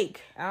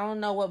like, I don't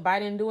know what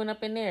Biden doing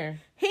up in there.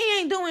 he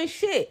ain't doing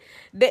shit.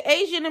 The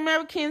Asian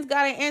Americans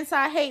got an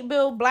anti-hate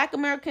bill. Black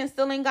Americans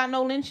still ain't got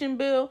no lynching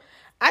bill.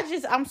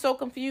 I'm so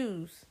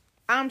confused.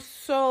 I'm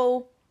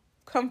so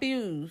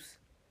confused.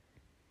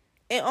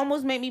 It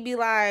almost made me be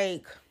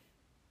like,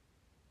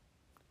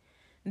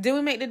 did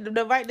we make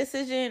the right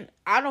decision?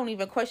 I don't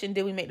even question,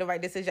 did we make the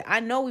right decision? I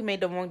know we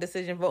made the wrong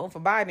decision voting for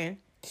Biden.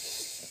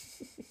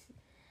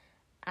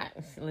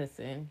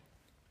 Listen.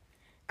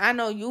 I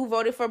know you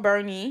voted for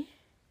Bernie.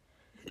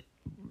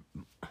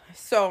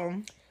 So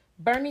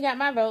Bernie got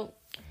my vote.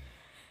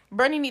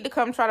 Bernie need to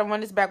come try to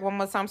run this back one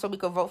more time so we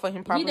could vote for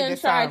him properly. He done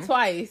this tried time.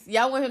 twice.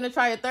 Y'all want him to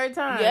try a third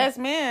time? Yes,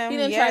 ma'am. He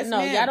done yes, tried. No,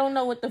 ma'am. y'all don't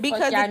know what the because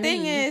fuck y'all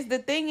the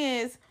thing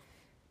is,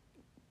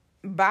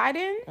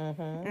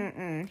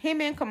 Biden,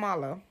 him and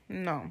Kamala,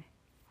 no.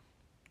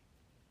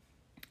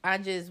 I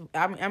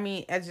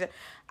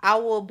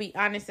will be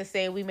honest and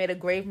say we made a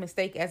grave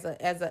mistake as a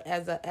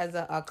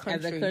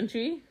country. As a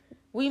country?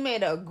 We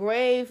made a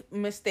grave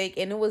mistake,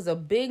 and it was a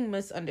big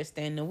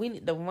misunderstanding. We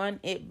need to run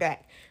it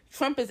back.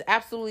 Trump is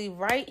absolutely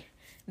right.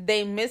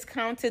 They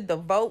miscounted the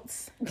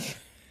votes.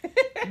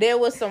 There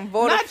was some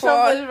voter fraud.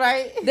 Trump was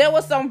right. There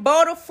was some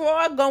voter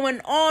fraud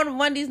going on.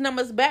 Run these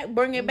numbers back.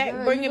 Bring it back.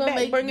 Bring it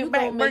back. Bring it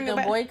back. Bring it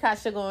back. Boycott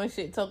sugar and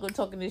shit.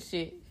 Talking this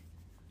shit.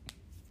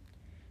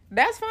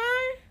 That's fine.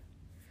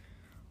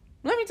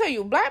 Let me tell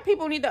you, black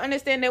people need to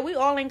understand that we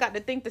all ain't got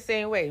to think the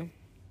same way.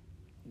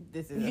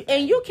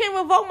 And you can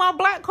revoke my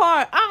black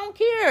card. I don't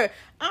care.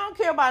 I don't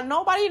care about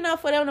nobody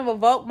enough for them to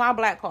revoke my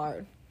black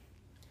card.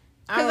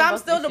 Because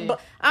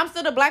I'm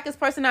still the blackest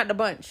person out the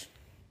bunch.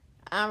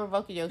 I'm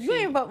revoking your shit. You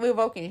ain't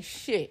revoking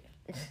shit.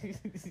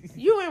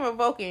 You ain't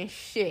revoking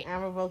shit.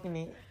 I'm revoking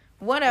it.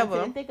 Whatever.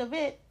 I didn't think of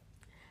it.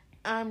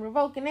 I'm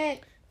revoking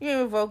it.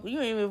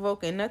 You ain't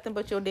revoking nothing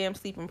but your damn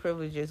sleeping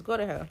privileges. Go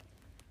to hell.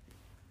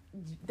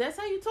 That's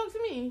how you talk to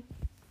me.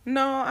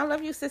 No, I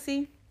love you,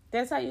 sissy.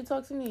 That's how you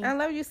talk to me. I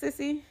love you,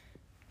 sissy.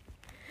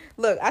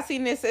 Look, I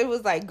seen this. It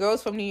was like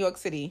girls from New York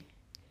City.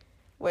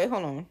 Wait,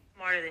 hold on.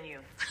 Smarter than you.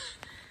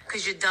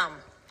 Because you're dumb.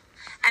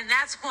 And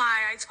that's why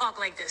I talk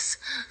like this.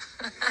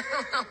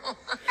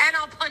 And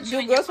I'll punch you Do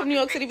in your girls from New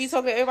York fucking City be face.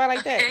 talking to everybody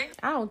like that? Okay?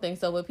 I don't think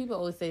so, but people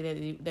always say that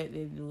they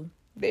do.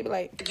 They be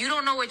like, You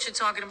don't know what you're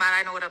talking about.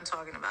 I know what I'm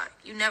talking about.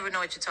 You never know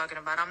what you're talking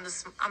about.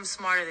 I'm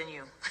smarter than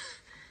you.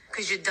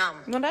 Because you're dumb.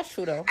 no, that's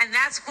true though. And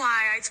that's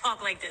why I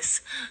talk like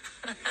this.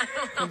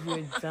 'Cause you're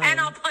dumb. And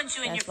I'll punch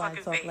you in That's your why I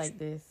fucking talk face. like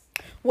this.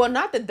 Well,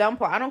 not the dumb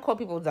part. I don't call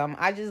people dumb.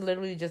 I just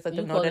literally just let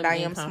You them know call that them I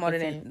am smarter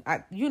than.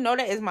 incompetent. You know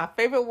that is my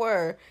favorite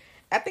word.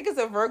 I think it's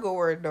a Virgo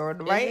word though,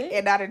 right? it?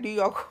 And not a New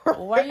York word.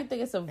 Why do you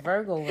think it's a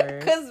Virgo word?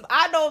 Because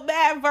I know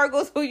mad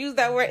Virgos who use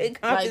that word Like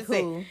incompetent.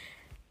 who?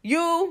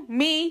 You,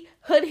 me,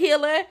 Hood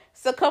Healer,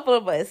 it's a couple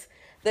of us.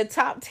 The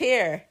top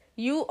tier.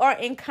 You are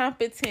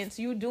incompetent.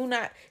 You do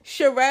not.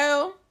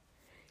 Sherelle,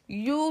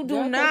 you do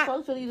Girl, 'cause not.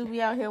 folks really do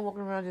be out here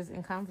walking around just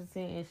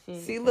incompetent and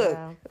shit. See, look,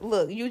 Wow.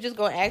 look. You just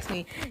gonna ask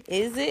me,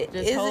 is it?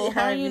 Just Is it? How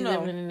wholeheartedly you know?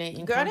 living in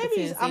that Girl, they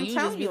be. incompetence. I'm you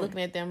telling just be you.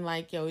 looking at them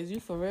like, yo, is you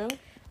for real?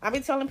 I be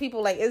telling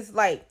people like it's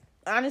like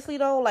honestly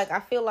though, like I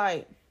feel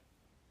like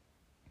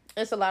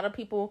it's a lot of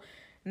people,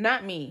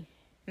 not me.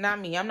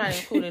 I'm not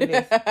including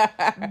this,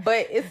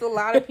 but it's a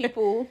lot of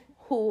people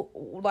who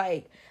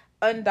like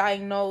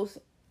undiagnosed,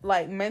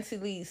 like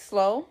mentally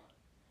slow,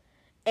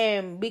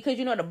 and because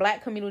you know the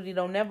black community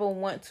don't never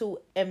want to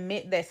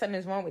admit that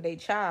something's wrong with their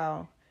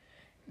child,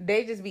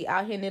 they just be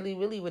out here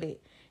nilly-willy with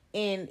it.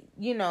 And,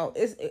 you know,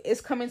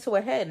 it's coming to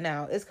a head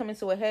now. It's coming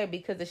to a head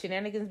because the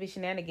shenanigans be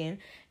shenanigan.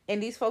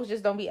 And these folks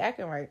just don't be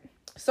acting right.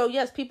 So,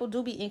 yes, people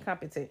do be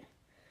incompetent.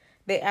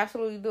 They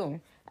absolutely do.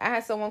 I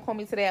had someone call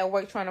me today at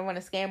work trying to run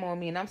a scam on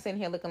me. And I'm sitting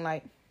here looking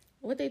like,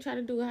 What they trying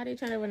to do? How they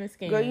trying to run a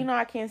scam? girl, you know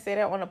I can't say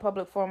that on a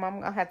public forum. I'm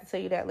going to have to tell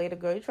you that later,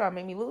 girl. You trying to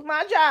make me lose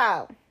my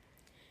job.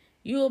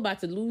 You about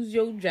to lose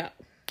your job.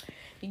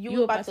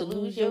 You about to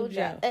lose your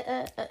job.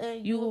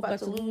 You about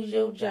to lose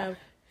your job.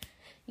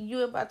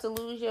 You about to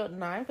lose your...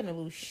 No, I ain't finna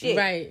lose shit.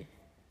 Right.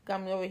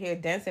 Got me over here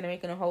dancing and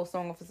making a whole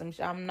song for some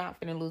shit. I'm not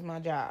finna lose my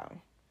job.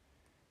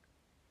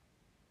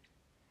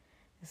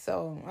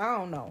 So, I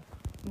don't know.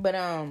 But,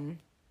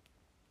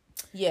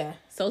 yeah.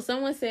 So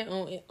someone said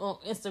on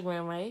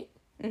Instagram, right?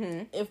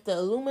 Mm-hmm. If the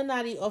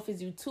Illuminati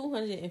offers you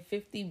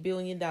 $250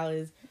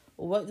 billion,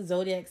 what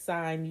zodiac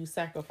sign you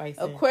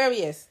sacrificing?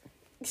 Aquarius.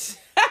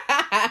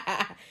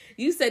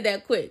 You said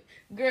that quick.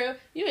 Girl,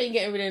 you ain't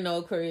getting rid of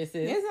no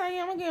Aquariuses. Yes, I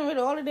am. I'm getting rid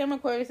of all the damn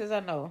Aquariuses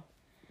I know.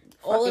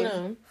 All of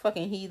Fucking- them.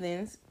 Fucking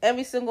heathens.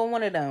 Every single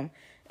one of them.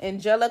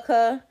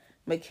 Angelica,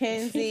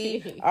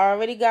 Mackenzie. I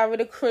already got rid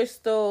of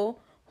Crystal.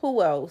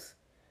 Who else?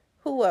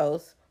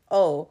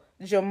 Oh,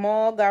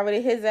 Jamal got rid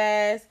of his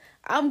ass.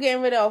 I'm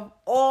getting rid of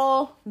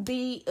all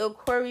the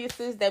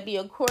Aquariuses that be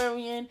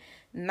Aquarian.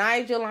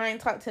 Nigel, I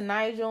ain't talked to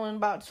Nigel in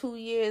about 2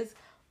 years.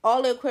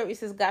 All the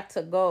Aquariuses got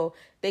to go.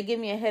 They give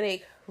me a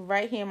headache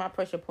right here in my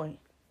pressure point.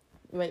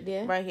 Right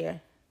there? Right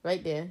here.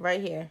 Right there.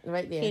 Right here.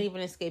 Right there. Can't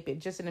even escape it.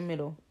 Just in the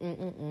middle.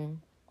 Mm-mm-mm.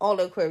 All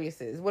the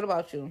Aquariuses. What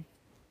about you?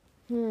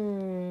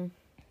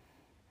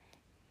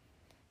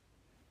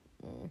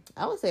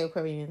 I would say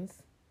Aquarians.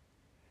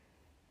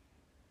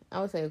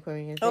 Oh, They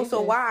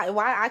so just-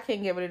 why I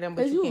can't get rid of them,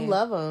 but Because you you can?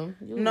 love them.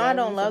 No, I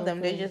don't love them.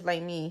 They're just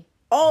like me.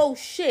 Oh,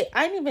 shit.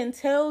 I didn't even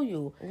tell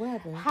you. What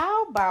happened?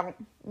 How about...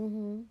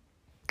 Mm-hmm.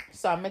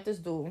 So I met this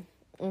dude.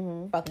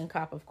 Mm-hmm. Fucking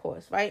cop, of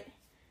course, right?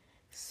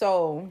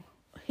 So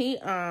he,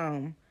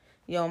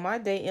 yo, my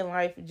dating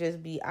life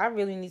just be... I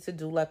really need to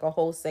do like a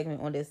whole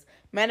segment on this.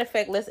 Matter of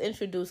fact, let's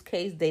introduce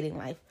Kay's dating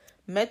life.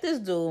 Met this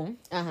dude,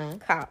 Uh-huh.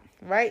 cop,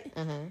 right?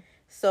 Uh-huh.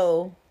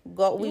 So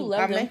go. You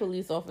love them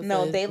police officers.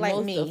 No, they like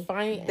Most me.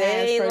 defiant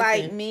They ass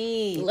like person.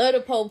 me. Love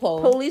the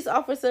po-po. Police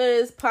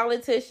officers,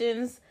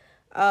 politicians,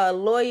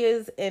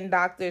 lawyers, and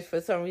doctors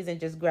for some reason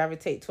just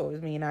gravitate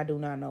towards me, and I do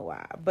not know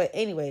why. But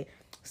anyway,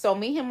 so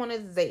me and him on a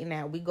date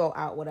now. We go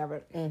out,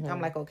 whatever. I'm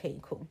like, okay,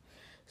 cool.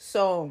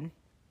 So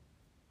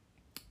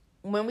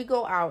when we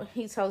go out,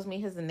 he tells me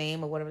his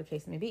name or whatever the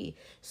case may be.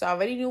 So I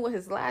already knew what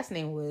his last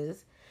name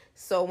was.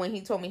 So when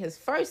he told me his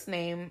first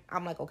name,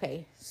 I'm like,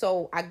 okay.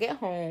 So I get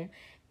home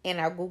and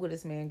I Google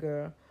this man,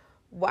 girl.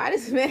 Why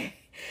this man,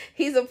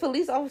 he's a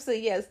police officer,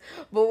 yes.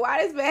 But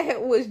why this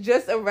man was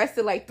just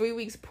arrested like 3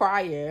 weeks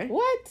prior?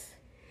 What?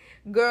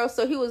 Girl,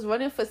 so he was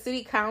running for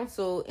city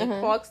council in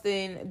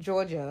Clarkston,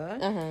 Georgia.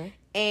 Uh-huh.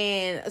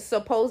 And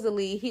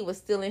supposedly he was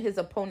stealing his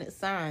opponent's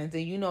signs.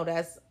 And you know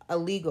that's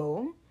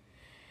illegal.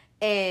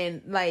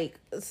 And like...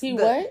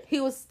 What? He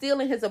was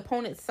stealing his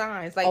opponent's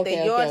signs. Like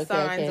they're your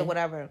signs or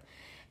whatever.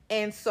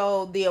 And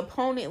so the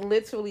opponent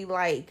literally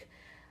like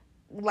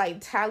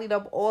tallied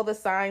up all the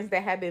signs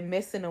that had been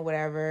missing or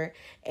whatever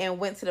and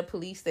went to the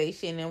police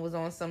station and was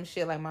on some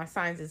shit like my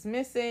signs is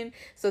missing.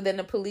 So then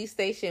the police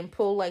station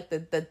pulled like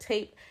the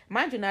tape.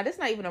 Mind you, now this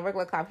not even a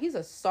regular cop. He's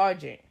a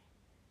sergeant.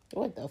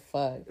 What the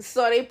fuck?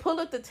 So they pull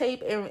up the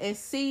tape and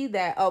see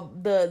that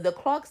the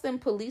Clarkston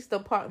Police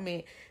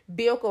Department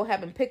vehicle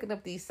had been picking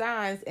up these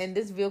signs, and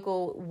this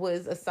vehicle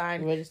was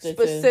assigned Registered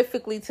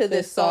specifically to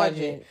this sergeant.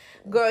 sergeant.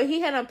 Girl,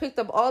 he had picked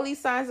up all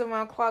these signs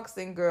around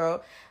Clarkston,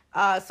 girl.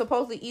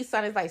 Supposedly each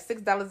sign is like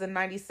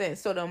 $6.90.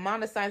 So the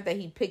amount of signs that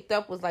he picked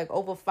up was like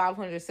over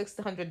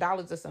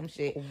 $500-$600 or some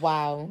shit.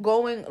 Wow.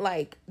 Going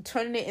like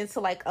turning it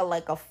into like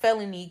a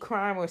felony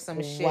crime or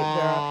some shit,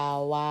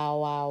 girl.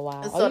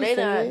 Wow. So they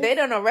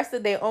done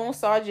arrested their own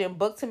sergeant,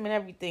 booked him and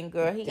everything,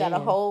 girl. He got a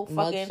whole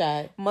fucking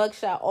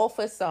mugshot off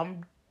for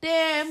some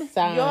damn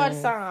yard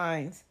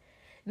signs.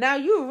 Now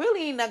you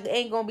really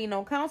ain't gonna be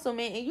no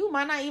councilman, and you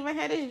might not even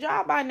have this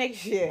job by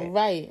next year.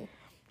 Right.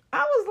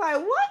 I was like,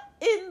 what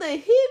in the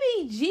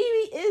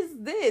heebie-jeebie is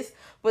this?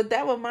 But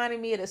that reminded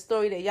me of the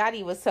story that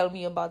Yachty was telling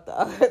me about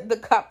the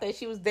cop that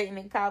she was dating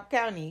in Cobb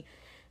County.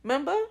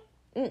 Remember?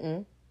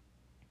 Mm-mm.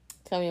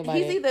 Tell me about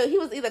it. He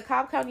was either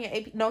Cobb County or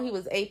AP. No, he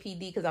was APD,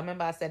 because I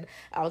remember I said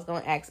I was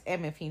going to ask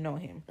M if he know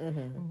him.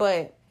 Mm-hmm.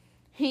 But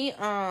he,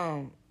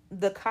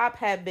 the cop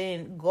had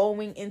been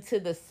going into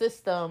the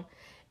system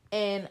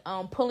and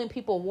pulling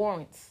people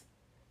warrants.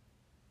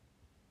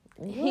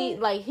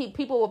 Mm-hmm.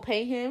 People would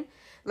pay him.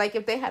 Like,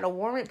 if they had a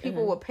warrant,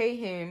 people would pay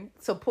him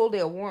to pull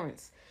their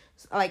warrants,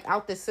 like,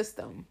 out the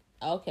system.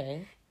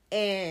 Okay.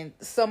 And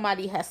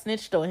somebody had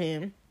snitched on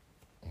him,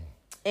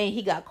 and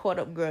he got caught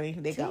up, girl. They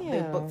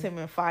booked him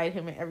and fired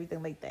him and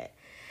everything like that.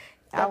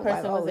 That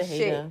person was a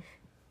hater.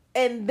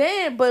 And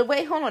then, but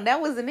wait, hold on, that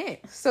wasn't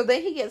it. So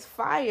then he gets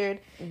fired,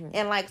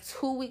 and like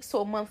 2 weeks to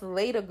a month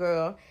later,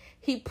 girl,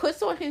 he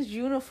puts on his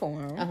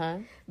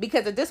uniform,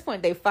 because at this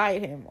point they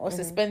fired him or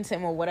suspend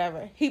him or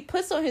whatever. He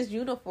puts on his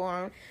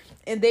uniform,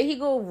 and then he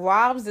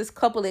robs this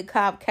couple in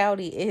Cobb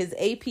County in his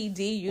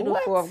APD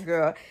uniform, what?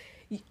 Girl.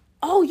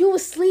 Oh, you were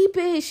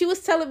sleeping. She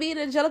was telling me and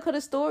Angelica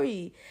the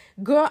story.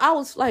 Girl, I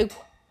was like,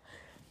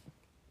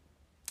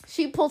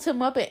 she pulled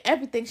him up and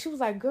everything. She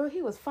was like, girl,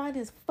 he was fine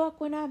as fuck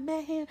when I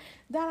met him.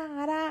 Da,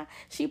 da, da.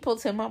 She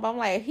pulled him up. I'm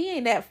like, he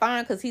ain't that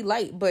fine because he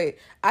light, but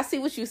I see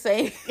what you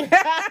saying.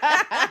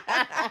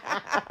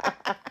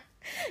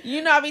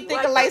 You know, I be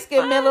thinking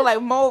light-skinned men look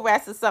like mole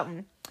rats or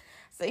something.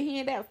 So he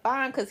ain't that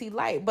fine because he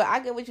light. But I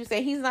get what you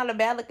say. He's not a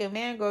bad-looking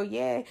man, girl.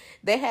 Yeah,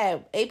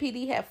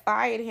 APD had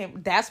fired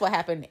him. That's what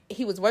happened.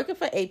 He was working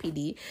for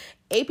APD.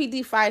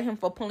 APD fired him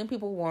for pulling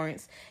people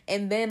warrants.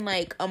 And then,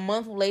 like, a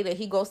month later,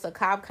 he goes to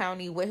Cobb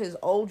County with his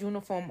old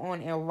uniform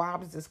on and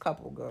robs this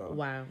couple, girl.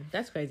 Wow,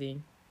 that's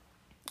crazy.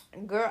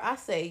 Girl, I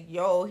say,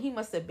 yo, he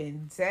must have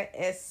been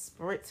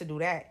desperate to do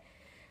that.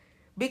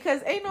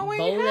 Because ain't no way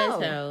in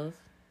hell.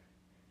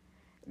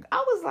 I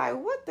was like,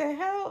 what the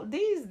hell?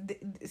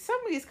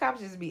 Some of these cops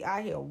just be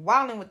out here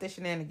wilding with their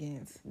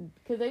shenanigans.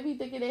 Because they be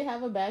thinking they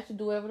have a badge to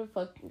do whatever the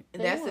fuck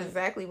they That's want.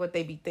 exactly what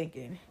they be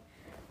thinking.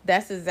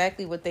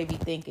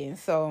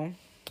 So,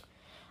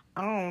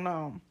 I don't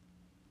know.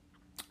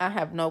 I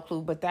have no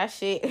clue. But that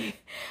shit,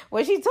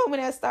 when she told me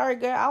that story,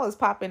 girl, I was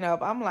popping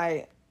up. I'm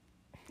like,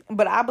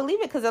 but I believe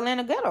it because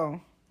Atlanta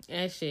ghetto.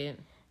 And shit.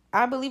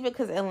 I believe it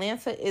because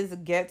Atlanta is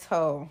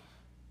ghetto.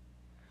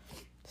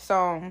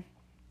 So,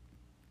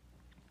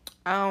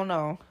 I don't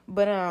know.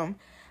 But,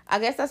 I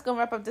guess that's going to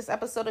wrap up this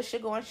episode of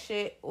Sugar on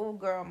Shit. Oh,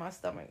 girl, my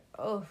stomach.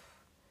 Oh.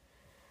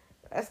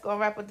 That's going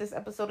to wrap up this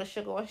episode of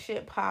Sugar on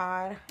Shit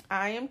pod.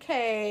 I am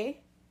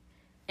Kay.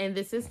 And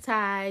this is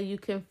Ty. You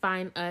can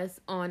find us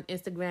on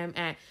Instagram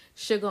at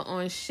Sugar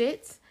on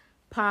Shit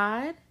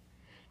pod.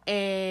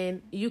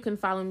 And you can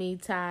follow me,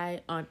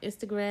 Ty, on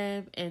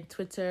Instagram and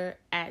Twitter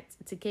at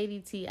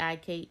Tikedi,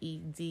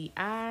 Tikedi.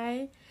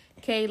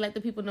 Kay, let the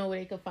people know where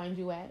they can find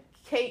you at.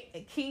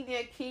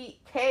 Keenya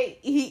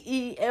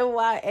KEENYA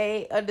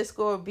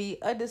 _B_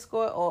 on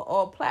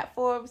all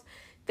platforms.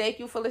 Thank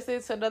you for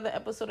listening to another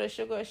episode of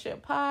Sugar and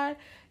Shit Pod.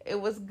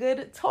 It was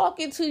good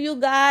talking to you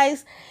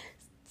guys.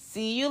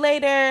 See you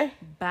later.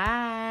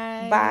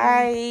 Bye.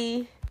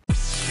 Bye.